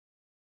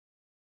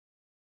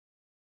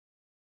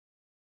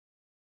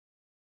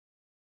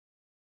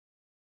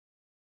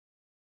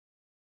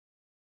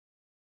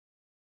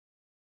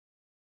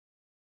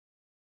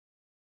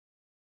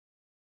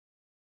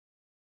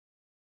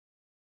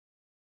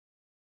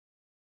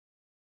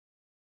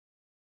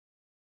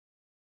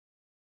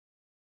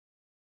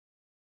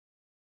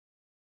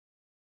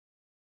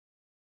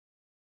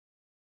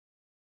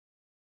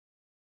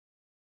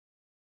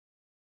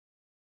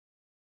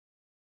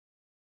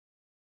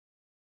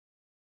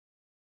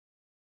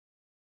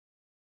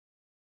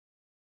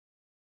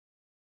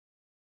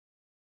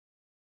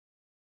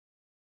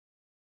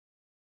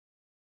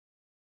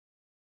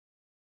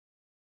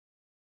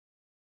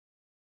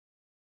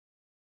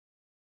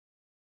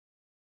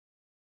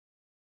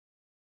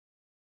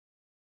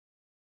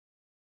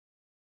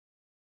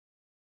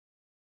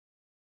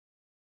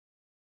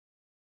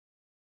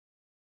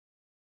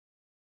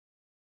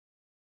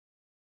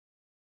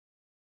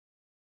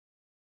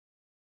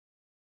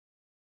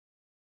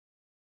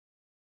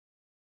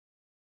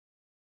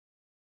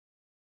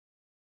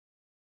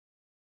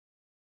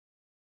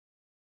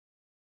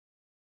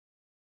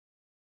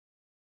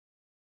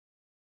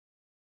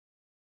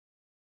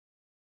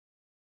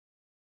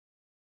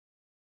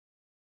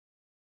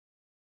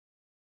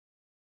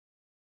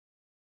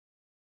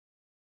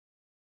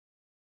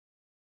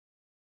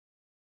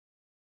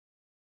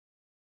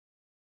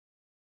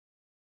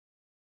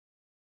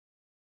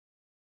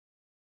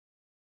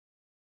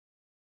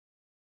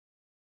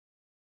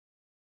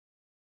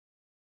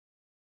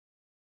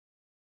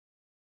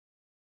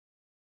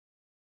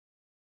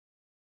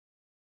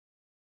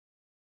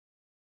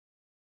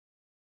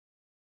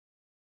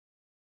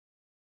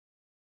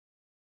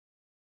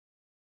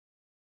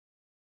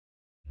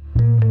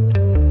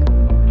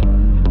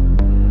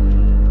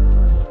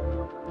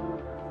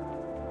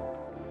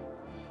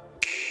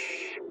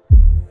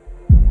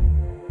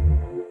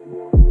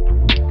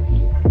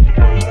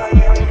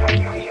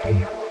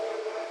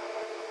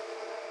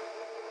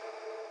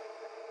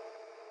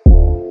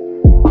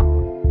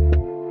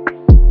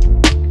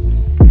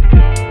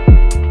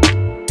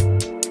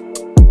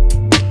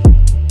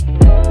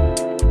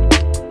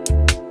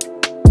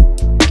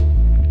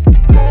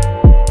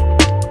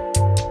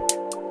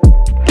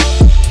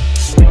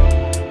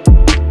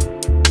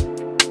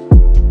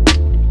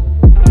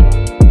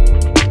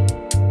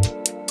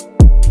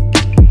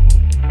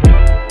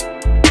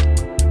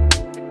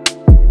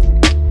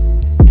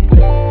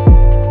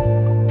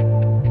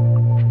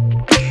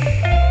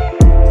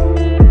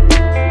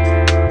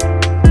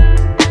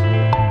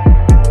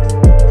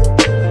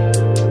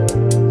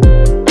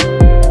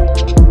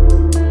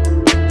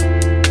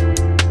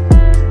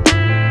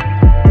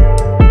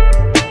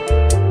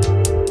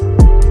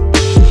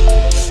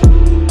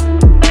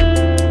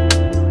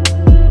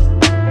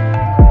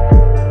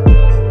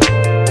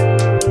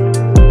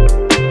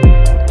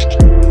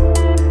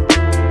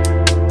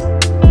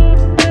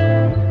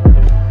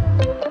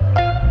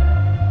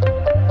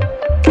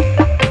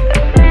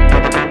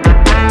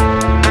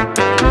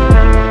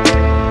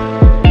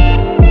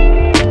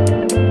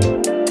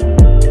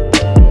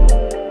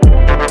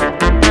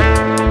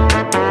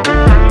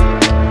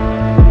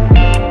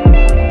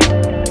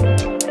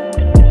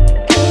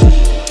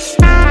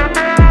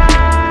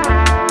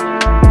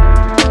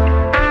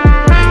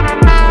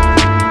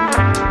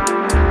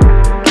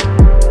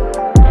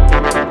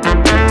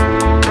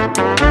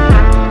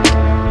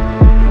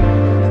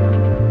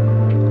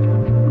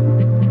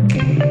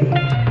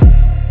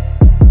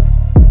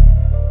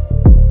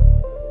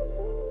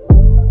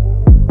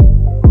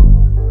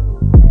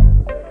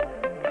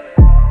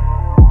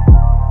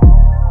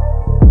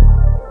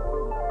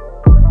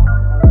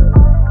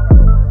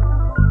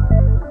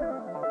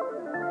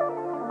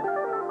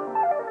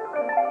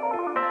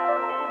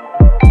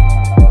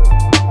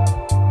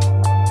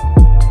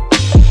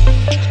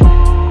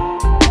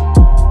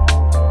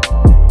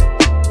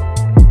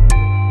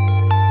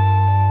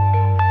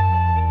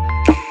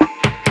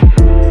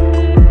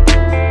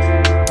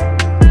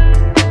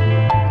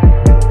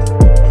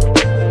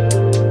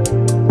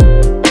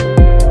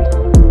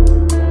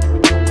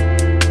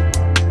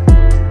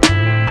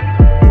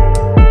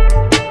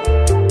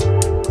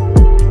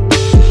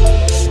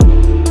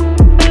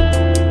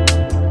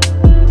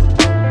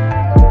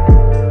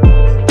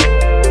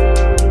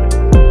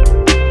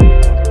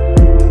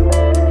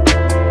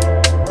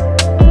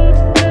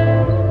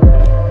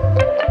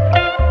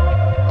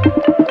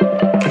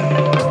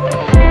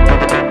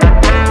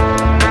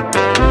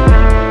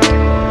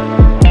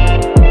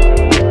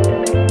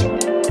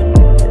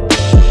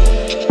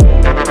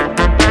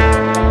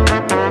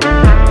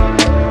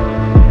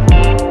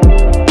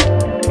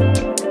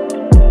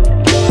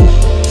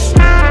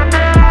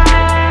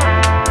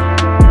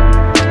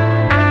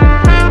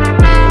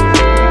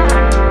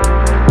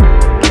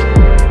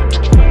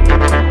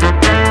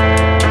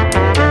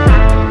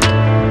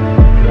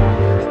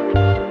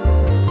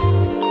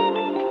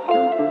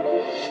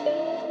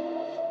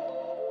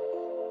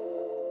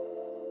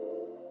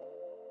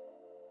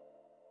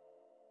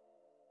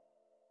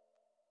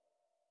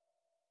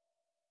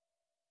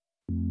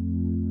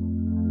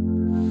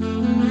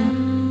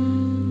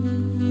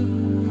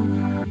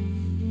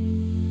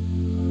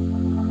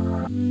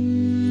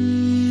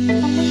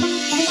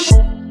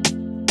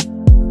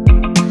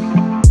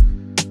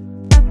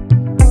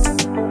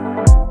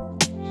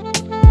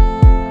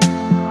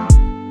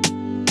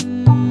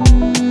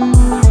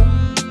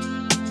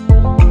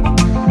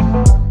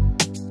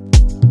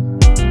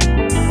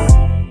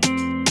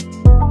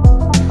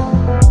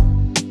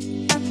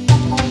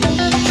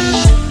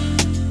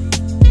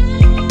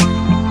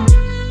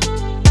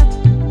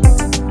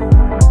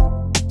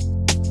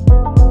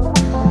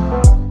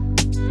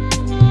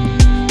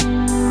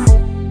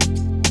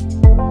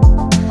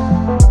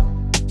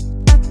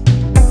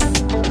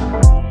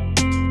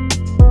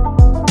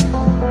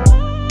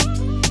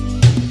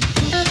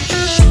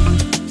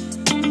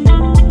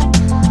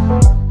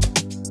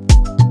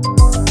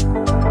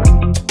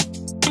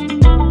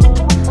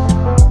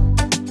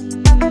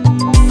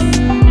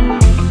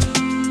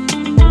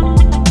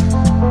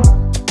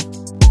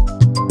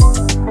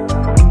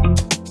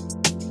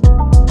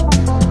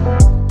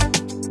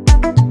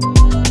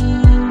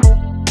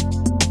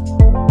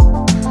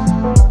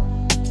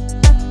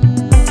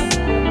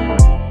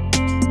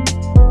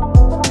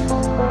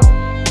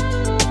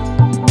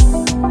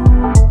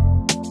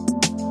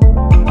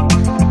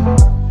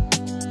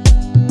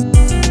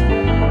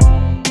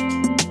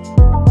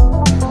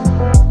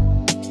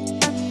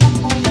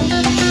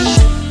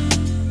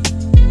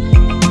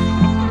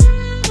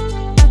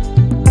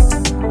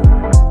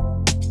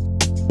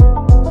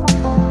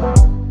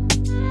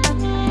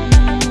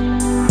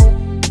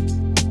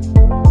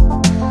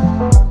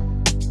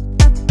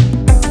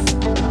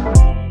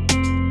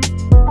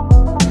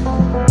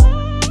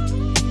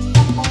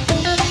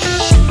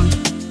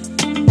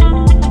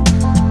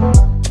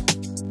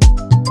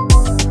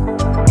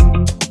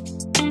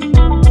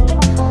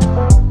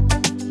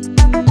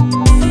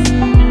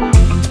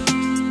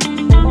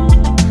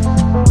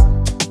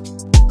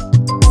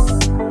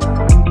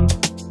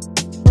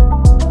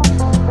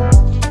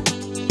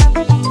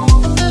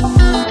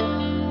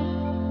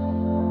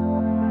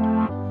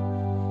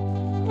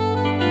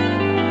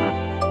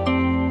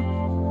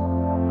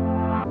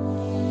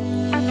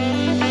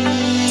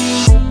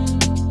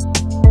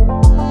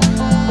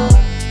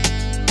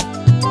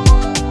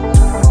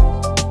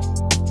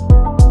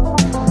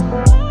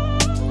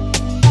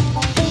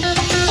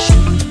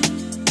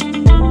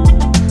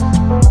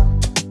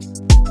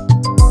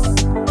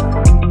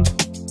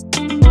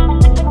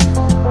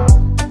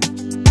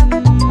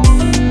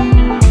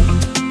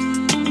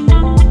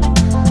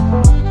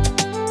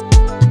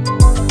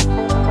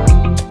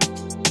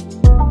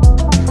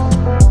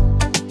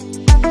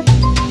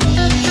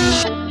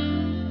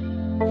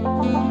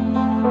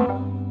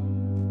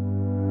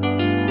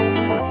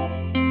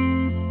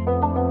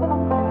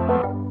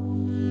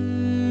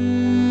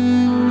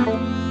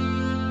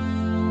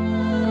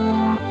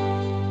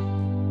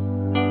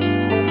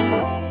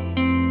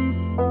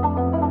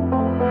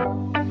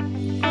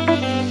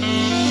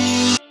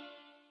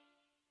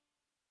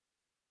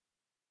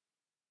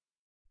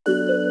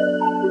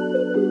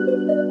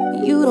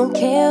You don't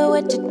care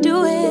what you're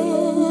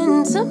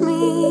doing to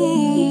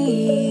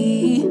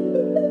me.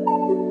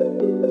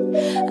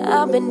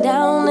 I've been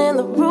down in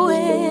the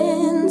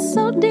ruins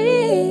so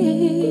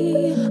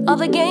deep. All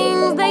the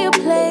games that you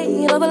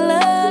played, all the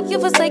love you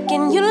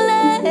forsaken, you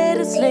let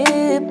it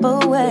slip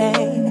away.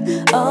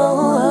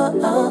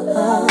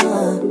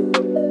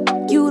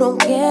 You don't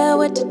care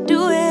what you're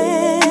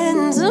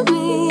doing to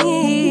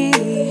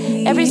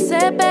me. Every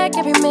setback,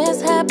 every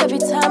mishap, every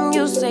time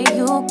you say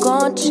you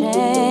gon'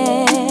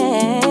 change.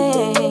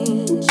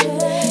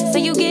 Say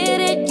you get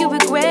it, you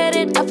regret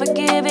it, I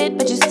forgive it,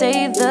 but you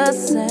stay the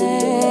same.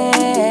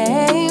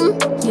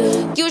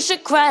 You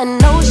should cry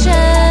an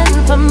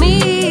ocean for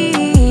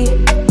me,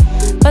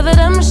 for the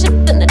dumb shit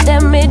and the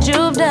damage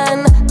you've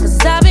done. Cause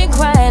I've been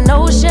crying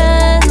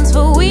oceans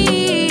for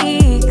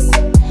weeks.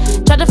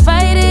 Tried to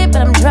fight it,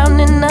 but I'm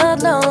drowning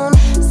alone.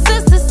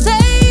 Sister,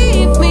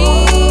 save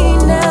me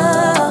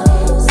now.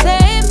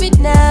 Save me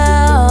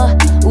now.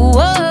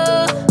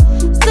 Whoa.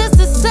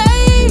 Sister,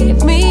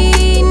 save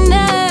me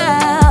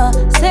now.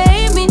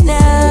 Save me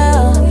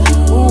now.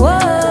 Whoa.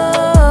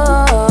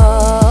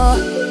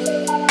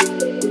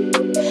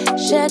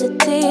 Shed a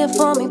tear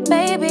for me,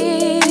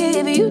 baby,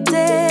 if you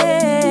dare.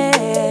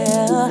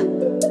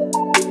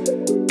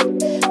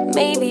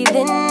 Maybe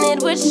then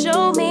it would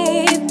show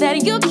me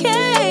that you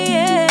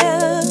care.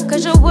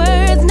 Cause your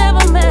words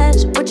never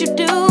match what you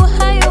do,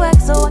 how you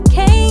act, so I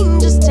can't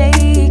just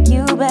take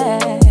you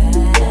back.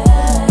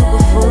 You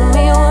fool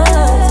me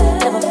once,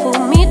 never fool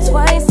me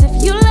twice.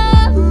 If you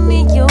love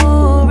me,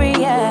 you'll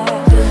react.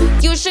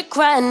 You should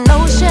cry an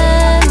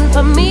ocean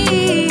for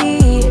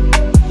me,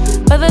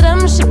 for the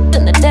dumb shit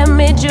and the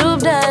damage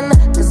you've done.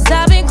 Cause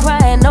I've been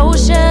crying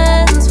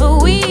oceans for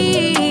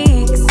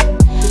weeks.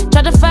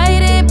 Tried to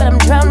fight it, but I'm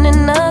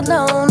drowning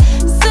alone.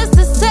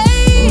 Sister,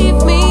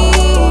 save me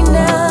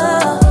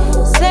now.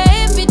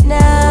 Save me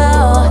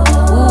now.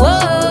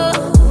 Whoa.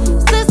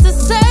 Sister,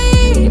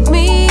 save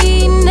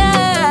me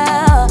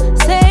now.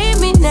 Save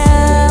me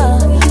now.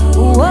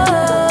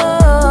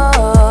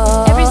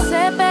 Whoa. Every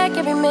setback,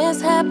 every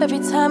mishap, every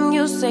time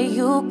you say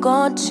you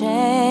gon' change.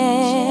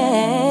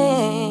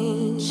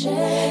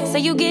 Say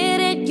you get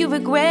it, you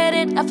regret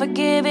it, I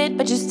forgive it,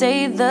 but you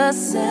stay the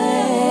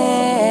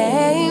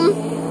same.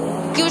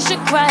 You should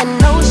cry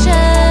an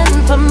ocean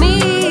for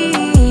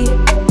me,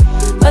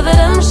 for the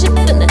dumb shit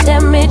and the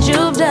damage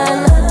you've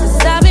done. Cause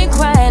I've been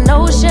crying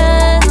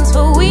oceans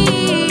for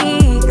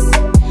weeks.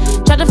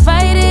 Tried to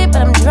fight it,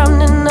 but I'm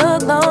drowning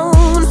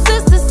alone.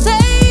 Sister,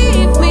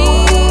 save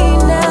me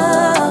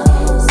now.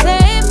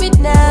 Save me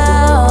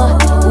now.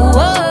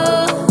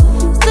 Whoa.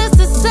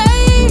 Sister,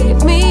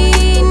 save me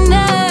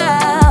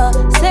now.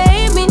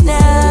 Save me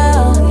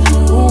now.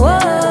 Whoa.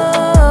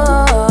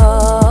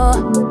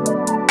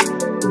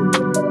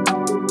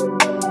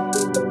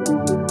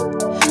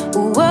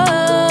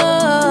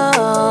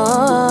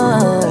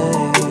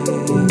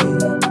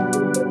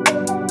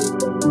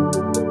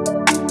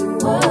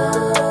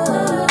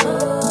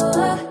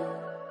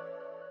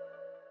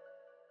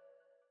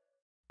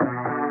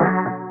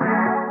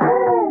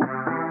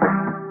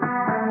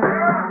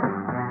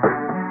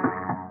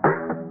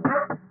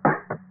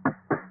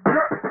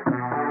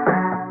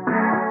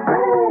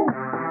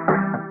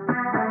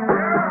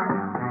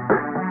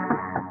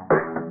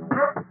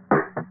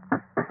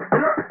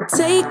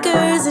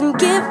 Takers and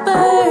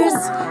givers,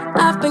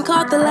 I've been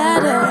called the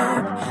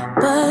latter.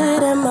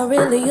 But am I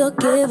really a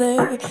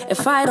giver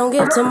if I don't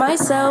give to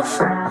myself?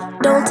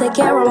 Don't take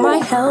care of my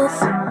health,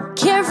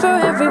 care for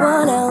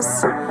everyone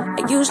else.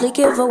 I usually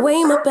give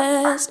away my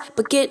best,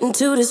 but get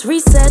into this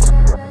reset.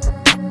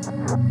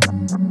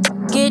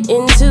 Get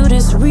into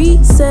this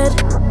reset.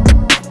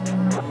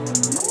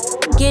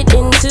 Get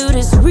into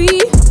this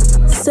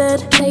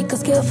reset.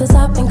 Takers, givers,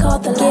 I've been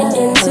called the latter. Get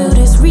into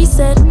this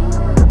reset.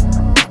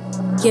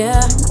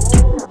 Yeah,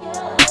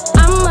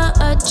 I'ma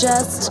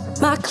adjust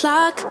my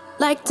clock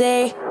like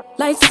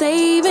daylight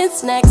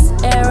savings. Next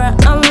era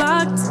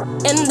unlocked,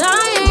 and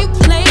I ain't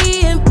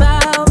playing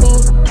about me.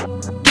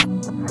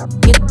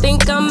 You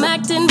think I'm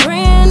acting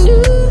brand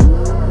new,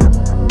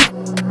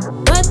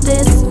 but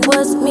this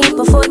was me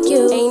before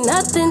you. Ain't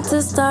nothing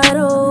to start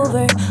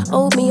over.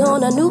 Old me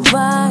on a new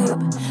vibe.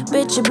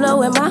 Bitch, you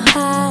blowing my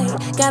high.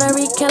 Gotta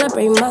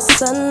recalibrate my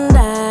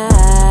sundial.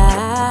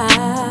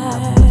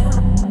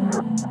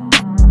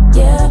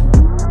 Yeah,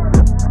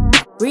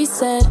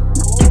 reset.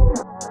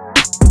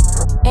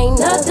 Ain't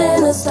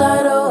nothing to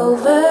start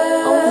over.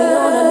 Only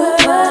on a new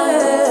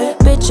vibe.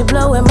 Bitch, you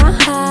blowing my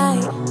high.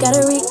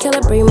 Gotta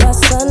recalibrate my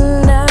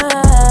sundial.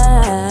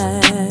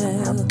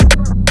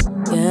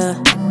 Yeah,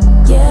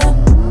 yeah.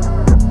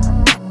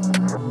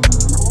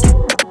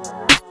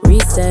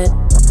 Reset.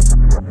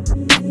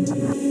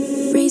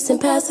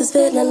 Recent past is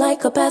feeling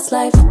like a past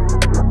life.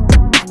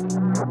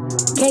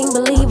 Can't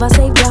believe I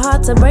saved your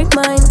heart to break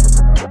mine.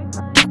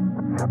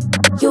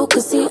 You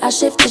could see I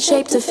shifted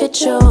shape to fit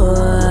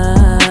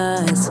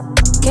yours.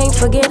 Can't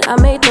forget I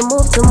made the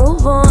move to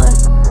move on.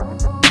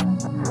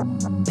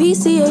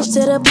 PCH to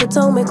the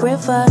Potomac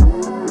River.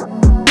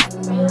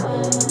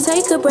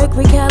 Take a break,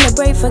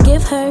 recalibrate,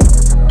 forgive her.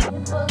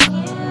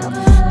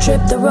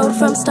 Trip the road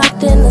from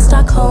Stockton to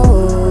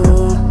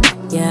Stockholm.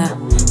 Yeah,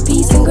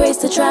 peace and grace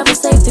to travel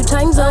safe through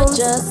time zones.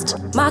 Adjust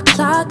my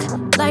clock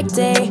like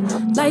day,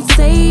 light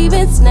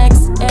savings,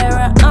 next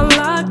era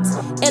unlocked.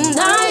 And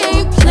I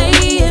ain't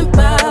playing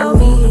about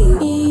me.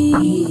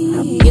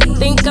 You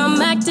think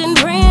I'm acting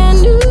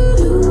brand new,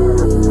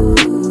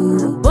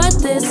 but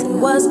this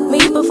was me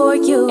before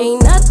you.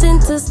 Ain't nothing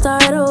to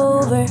start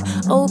over,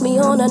 owed me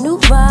on a new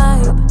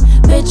vibe.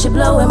 Bitch, you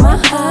blowing my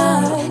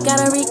high,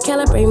 gotta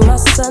recalibrate my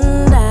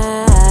sundial.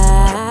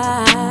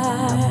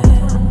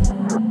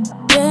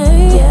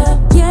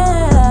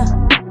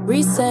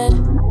 Reset.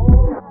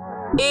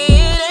 It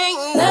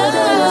ain't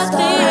nothing,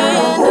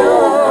 no.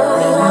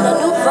 Me on a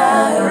new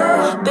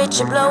vibe. Bitch,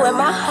 you blowing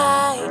my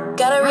high.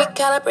 Gotta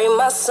recalibrate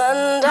my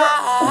sundial.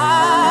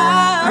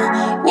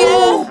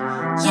 Yeah,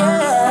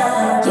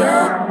 yeah,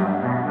 yeah.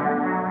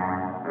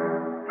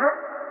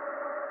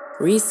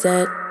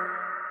 Reset.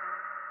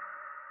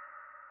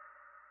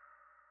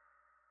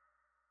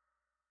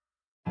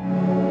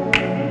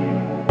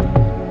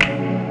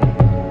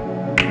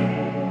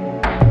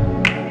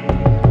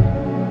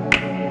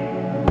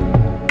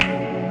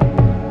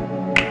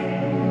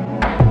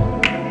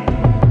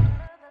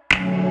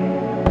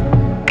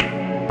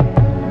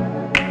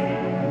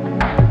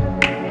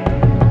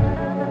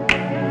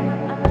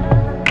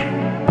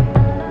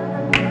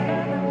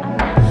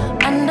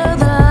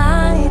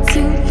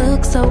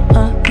 So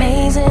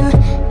amazing,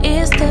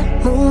 it's the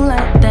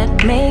moonlight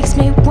that makes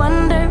me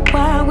wonder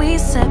why we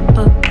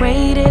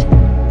separated,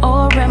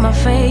 or am I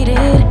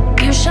faded?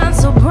 You shine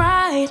so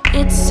bright,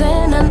 it's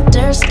an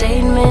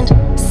understatement.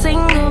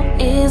 Single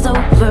is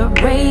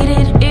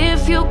overrated.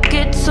 If you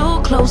get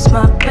too close,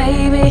 my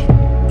baby,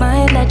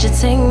 might let you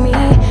take me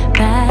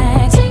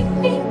back. Take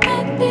me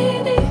back,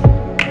 baby.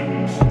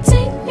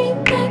 Take me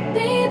back,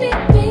 baby,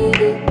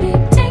 baby, baby.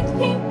 Take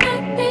me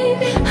back,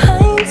 baby.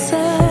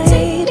 Hindsight.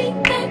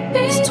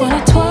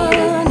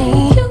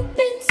 2020, you've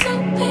been so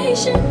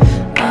patient.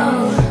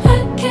 Oh, I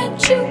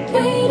kept you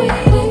waiting.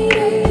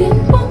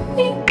 Didn't want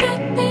me back,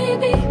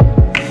 baby.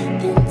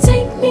 Then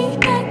take me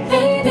back,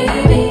 baby.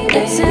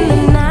 It's in the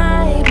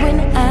night when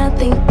I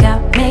think I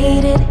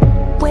made it.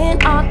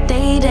 When all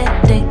day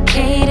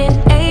dedicated,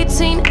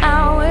 18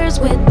 hours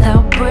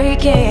without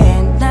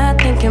breaking. Not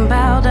thinking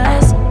about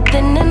us.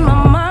 Then in my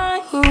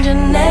mind, you're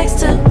next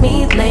to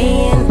me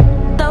laying.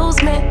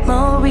 Those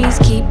memories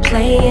keep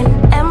playing.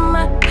 Am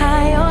I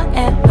high or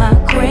am I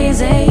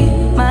crazy?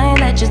 Might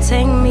let you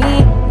take me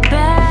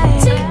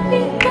back. Take me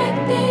back,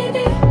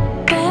 baby.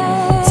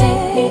 Back.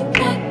 Take me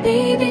back,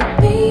 baby,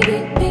 baby,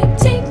 baby.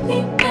 Take me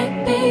back,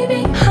 baby.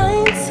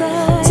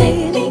 Hindsight.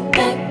 Take me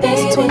back,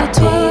 baby. It's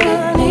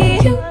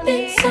 2020. You've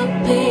been so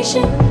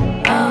patient.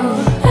 Oh,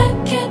 I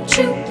kept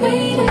you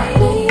waiting.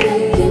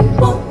 Didn't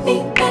want me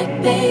back,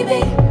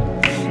 baby.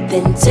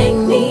 Then take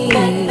me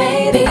back,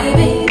 baby,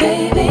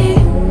 baby.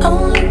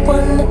 Only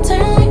one to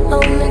turn me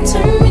on and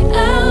turn me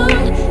out.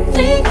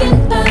 Thinking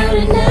about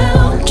it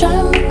now.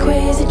 Drive me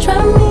crazy,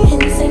 drive me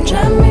insane,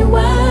 drive me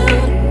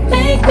wild.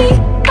 Make me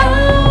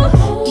out.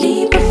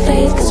 Leap of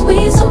faith, cause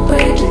we so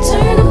brave to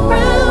turn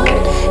around.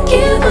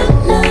 Give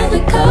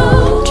another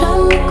go.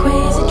 Drive me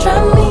crazy,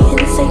 drive me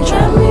insane,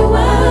 drive me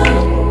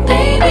wild.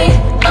 Baby,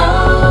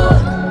 oh.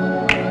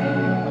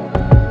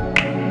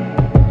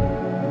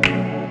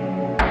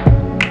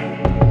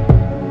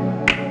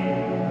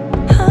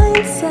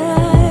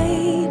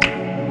 Hindsight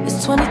is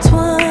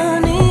 2020.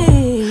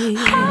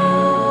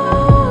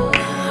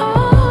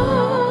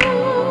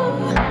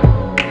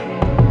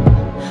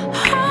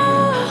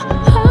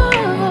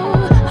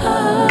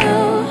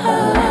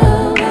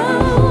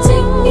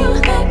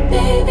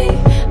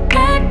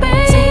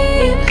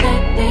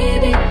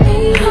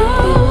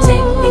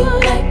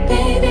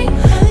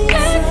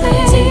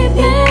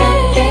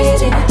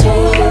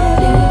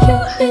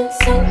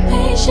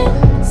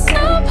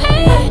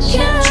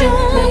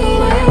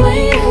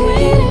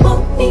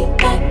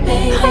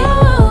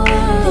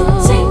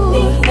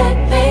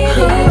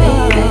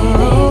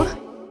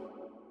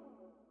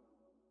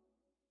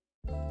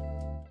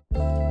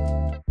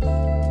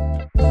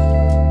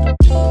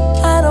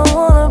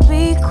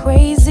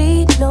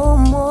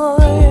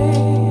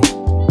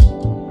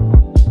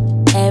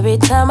 Every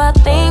time I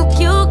think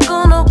you're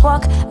gonna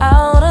walk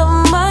out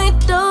of my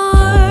door,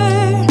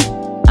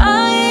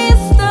 I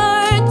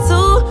start to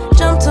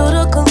jump to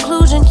the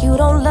conclusion you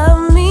don't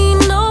love me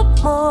no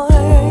more.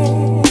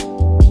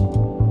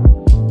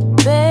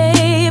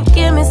 Babe,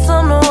 give me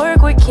some to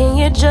work with, can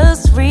you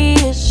just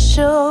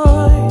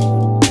reassure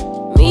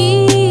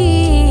me?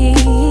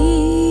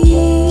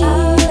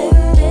 I'll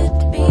end it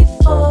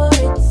before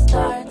it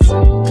starts.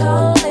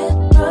 Call it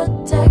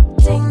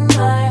protecting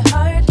my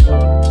heart.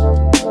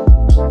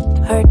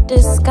 Hurt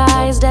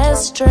disguised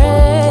as strength,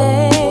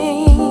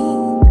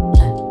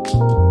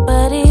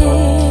 but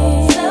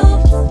it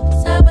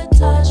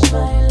self-sabotage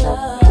my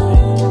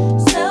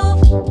love.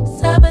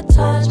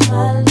 Self-sabotage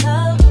my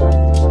love.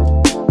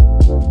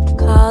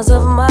 Cause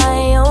of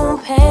my own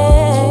pain.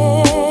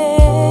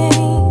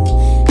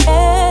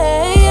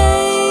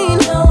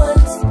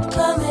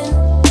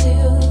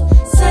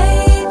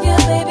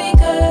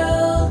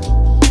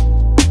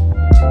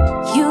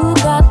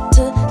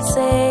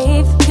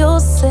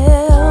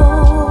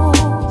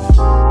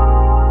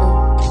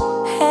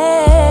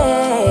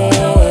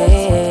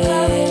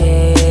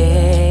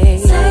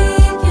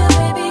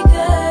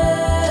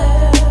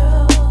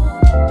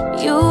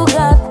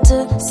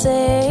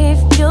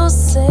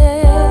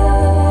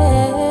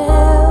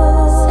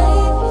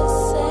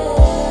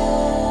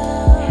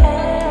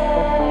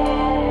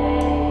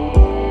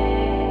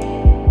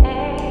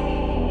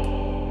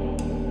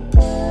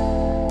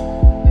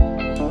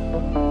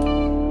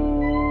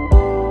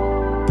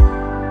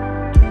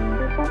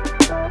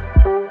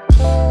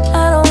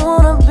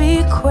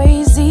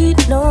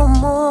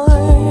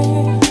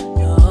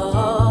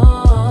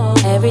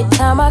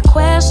 time I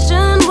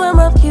question what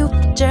my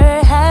future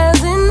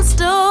has in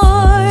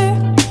store,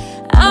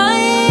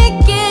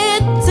 I get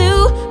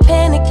to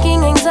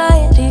panicking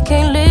anxiety.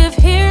 Can't live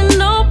here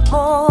no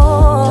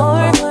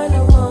more.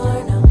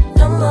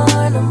 No more.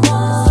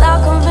 So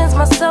I'll convince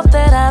myself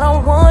that I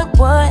don't want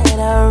what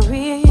I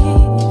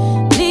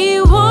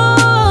really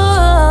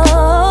want.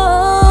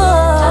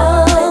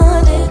 I've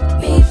lived it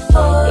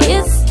before.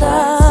 It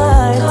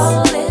starts.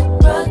 Call it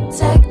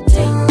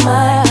protecting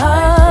my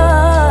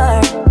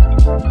heart.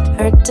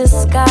 Hurt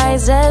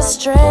disguised as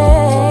strength.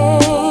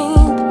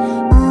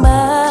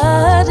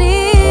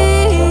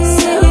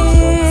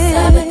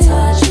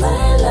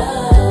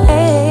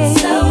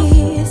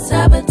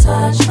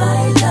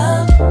 My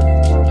love,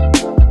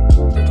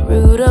 the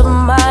root of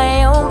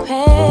my own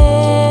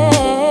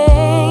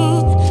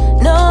pain.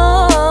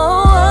 No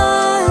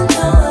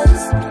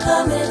one's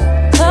coming.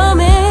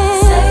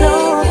 Save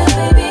your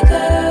baby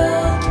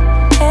girl.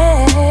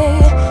 Hey,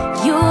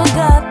 you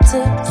got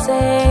to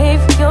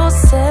save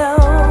yourself.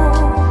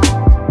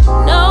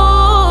 No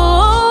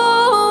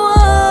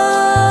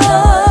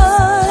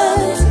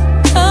one's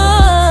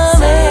coming.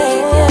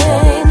 Save your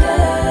baby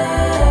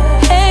girl.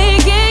 Hey,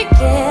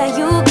 yeah,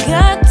 you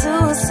got to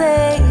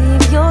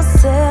save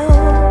yourself.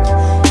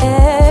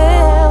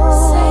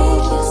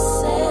 Save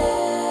yourself.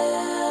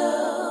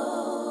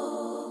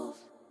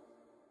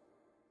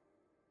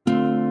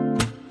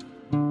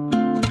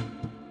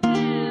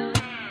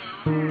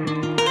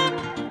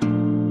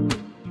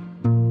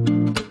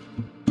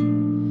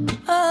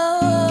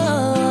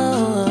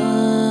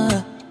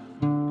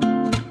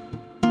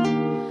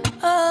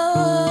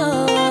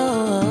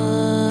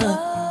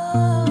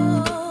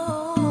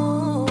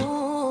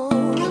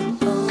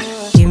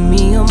 Give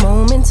me a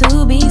moment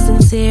to be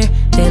sincere.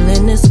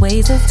 Feeling this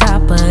way since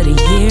top of the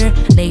year.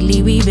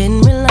 Lately we've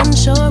been real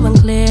unsure,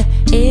 unclear.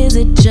 Is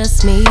it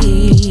just me?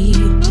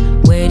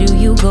 Where do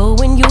you go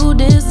when you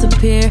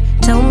disappear?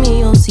 Tell me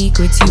your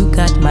secrets, you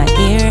got my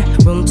ear.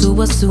 Room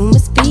to assume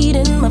it's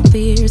feeding my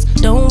fears.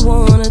 Don't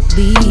wanna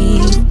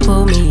leave,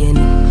 pull me in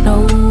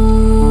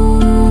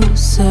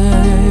closer.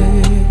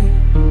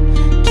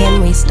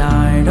 Can we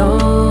start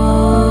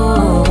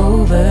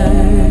over?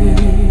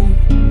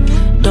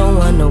 Don't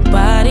want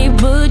nobody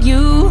but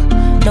you.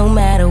 No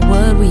matter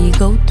what we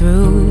go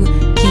through,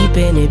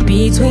 keeping it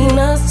between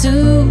us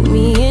two,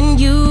 me and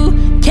you.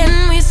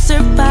 Can we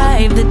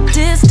survive the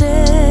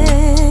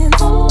distance?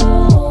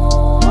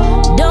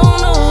 Don't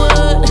know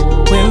what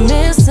we're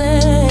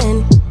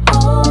missing,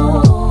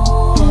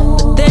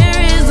 but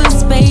there is a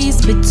space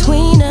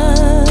between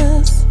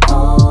us.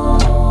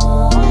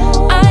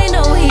 I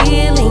know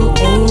healing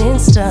ain't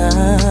instant,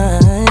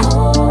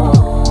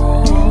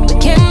 but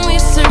can we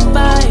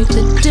survive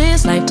the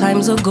distance?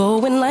 Lifetimes are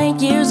going like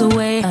years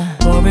away.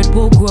 More it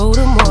will grow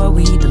the more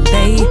we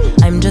delay.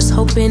 I'm just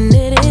hoping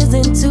it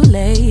isn't too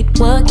late.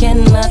 What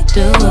can I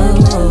do?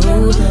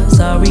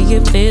 Sorry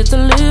if it's a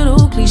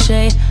little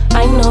cliche.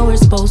 I know we're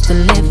supposed to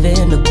live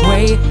in the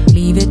gray.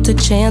 Leave it to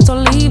chance or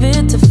leave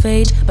it to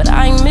fate, but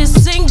I'm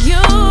missing you.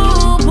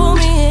 Pull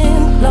me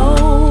in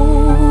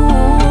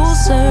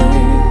closer.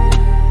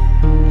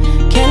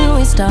 Can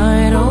we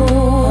start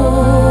over?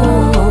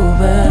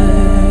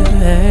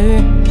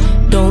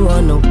 Don't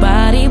want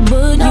nobody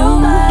but you.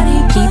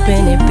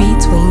 Keeping it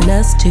between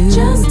us two.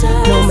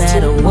 No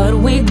matter what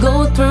we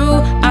go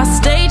through, I'll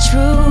stay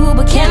true.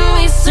 But can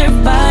we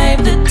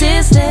survive the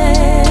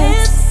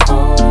distance?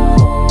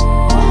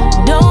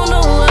 Don't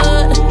know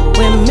what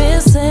we're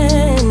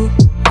missing,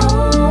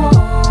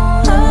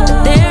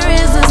 but there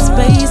is a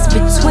space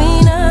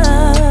between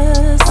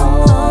us.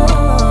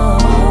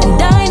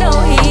 And I know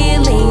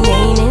healing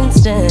ain't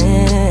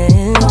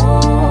instant,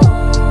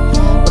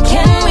 but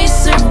can we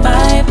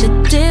survive the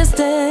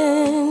distance?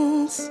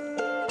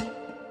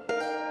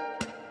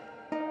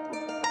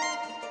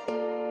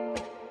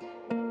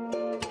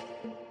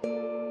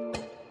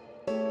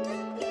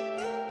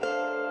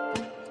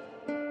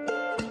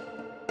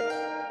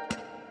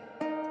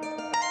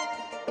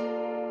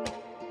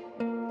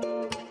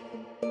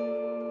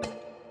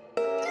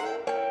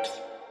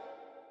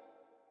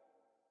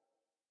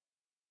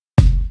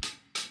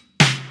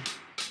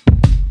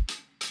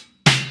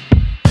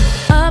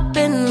 Up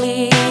and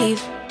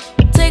leave.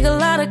 Take a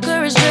lot of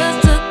courage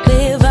just to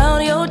live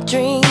out your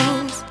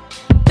dreams.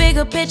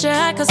 Bigger picture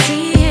I could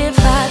see if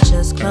I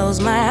just close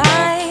my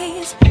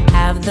eyes.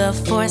 Have the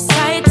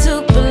foresight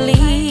to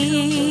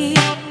believe.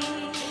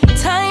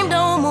 Time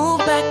don't move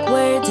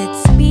backwards, it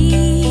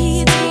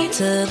speeds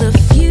to the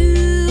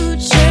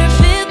future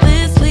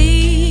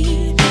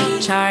fearlessly.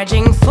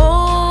 Charging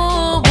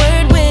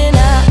forward when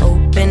I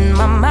open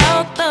my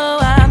mouth, though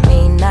I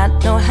may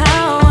not know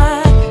how.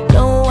 I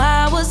know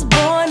I was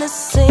born to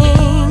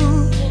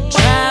sing.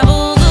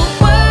 Travel the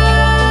world,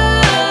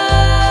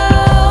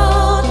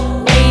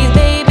 raise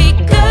baby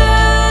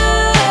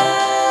girls.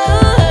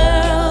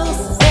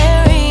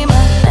 Bury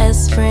my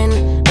best friend,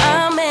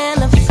 I'm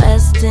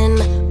manifesting,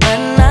 but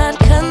not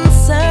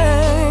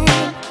concerned.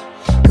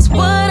 'Cause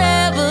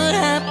whatever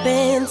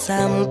happens,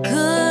 I'm good.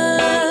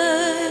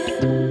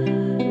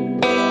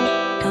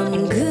 I'm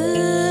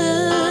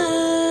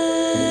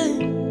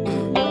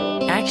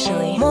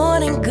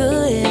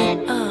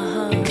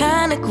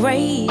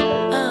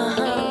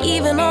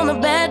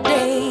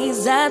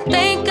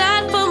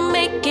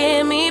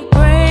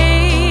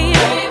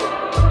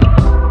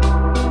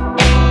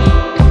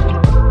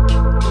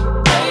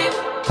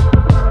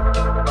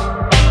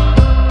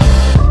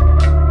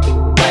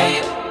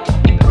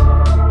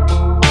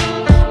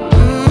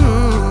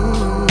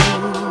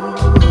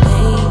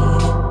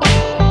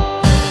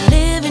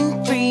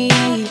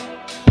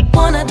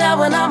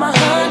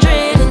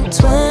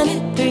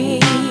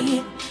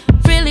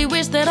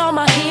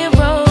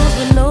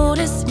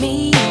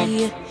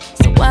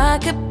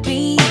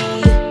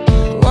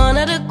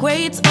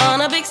greats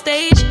on a big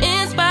stage.